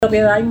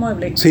Propiedad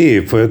Inmueble.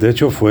 Sí,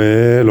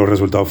 los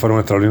resultados fueron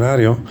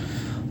extraordinarios,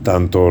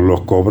 tanto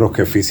los cobros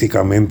que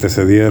físicamente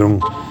se dieron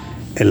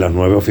en las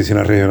 9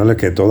 oficinas regionales,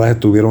 que todas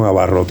estuvieron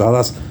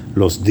abarrotadas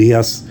los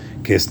días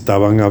que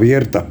estaban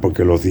abiertas,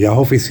 porque los días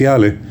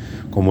oficiales,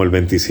 como el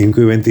 25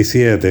 y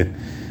 27,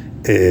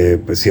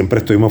 pues siempre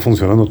estuvimos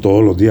funcionando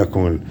todos los días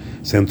con el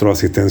Centro de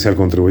Asistencia al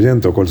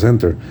Contribuyente o Call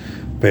Center,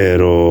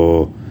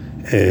 pero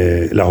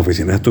las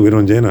oficinas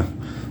estuvieron llenas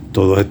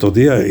todos estos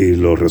días y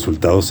los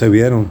resultados se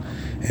vieron.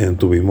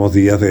 Tuvimos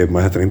días de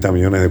más de 30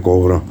 millones de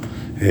cobros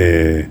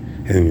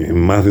en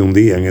más de un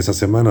día en esa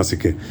semana, así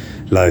que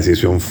la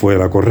decisión fue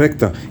la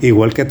correcta.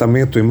 Igual que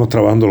también estuvimos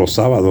trabajando los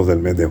sábados del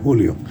mes de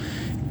julio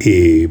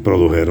y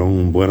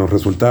produjeron buenos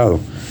resultados.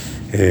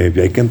 Y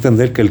hay que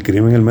entender que el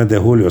Crim en el mes de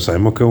julio,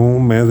 sabemos que es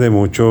un mes de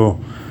muchos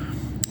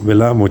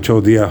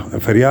días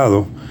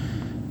feriados,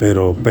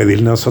 pero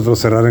pedir nosotros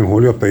cerrar en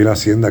julio es pedir a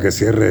Hacienda que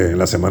cierre en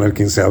la semana del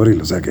 15 de abril,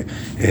 o sea que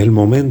es el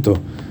momento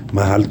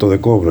más alto de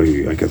cobro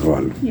y hay que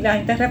trabajarlo. ¿Y la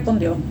gente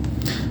respondió?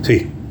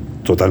 Sí,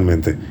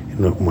 totalmente.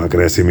 Un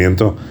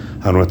agradecimiento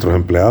a nuestros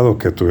empleados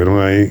que estuvieron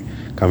ahí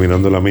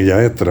caminando la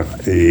milla extra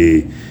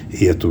y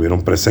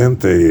estuvieron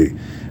presentes y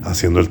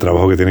haciendo el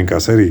trabajo que tienen que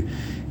hacer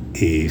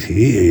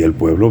y el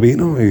pueblo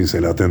vino y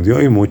se le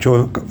atendió y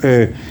muchos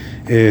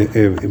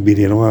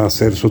vinieron a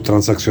hacer sus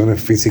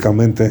transacciones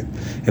físicamente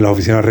en las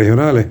oficinas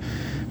regionales,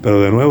 pero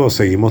de nuevo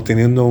seguimos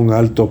teniendo un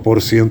alto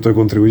por ciento de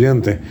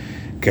contribuyentes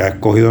que ha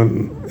escogido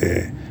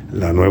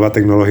la nueva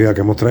tecnología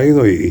que hemos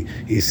traído y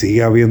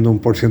sigue habiendo un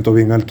por ciento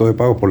bien alto de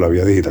pagos por la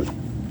vía digital.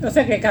 O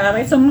sea que cada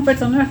vez somos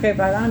personas que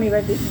pagan a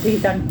nivel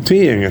digital.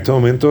 Sí, en este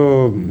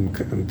momento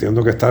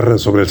entiendo que está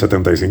sobre el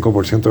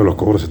 75% de los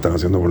cobros se están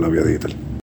haciendo por la vía digital.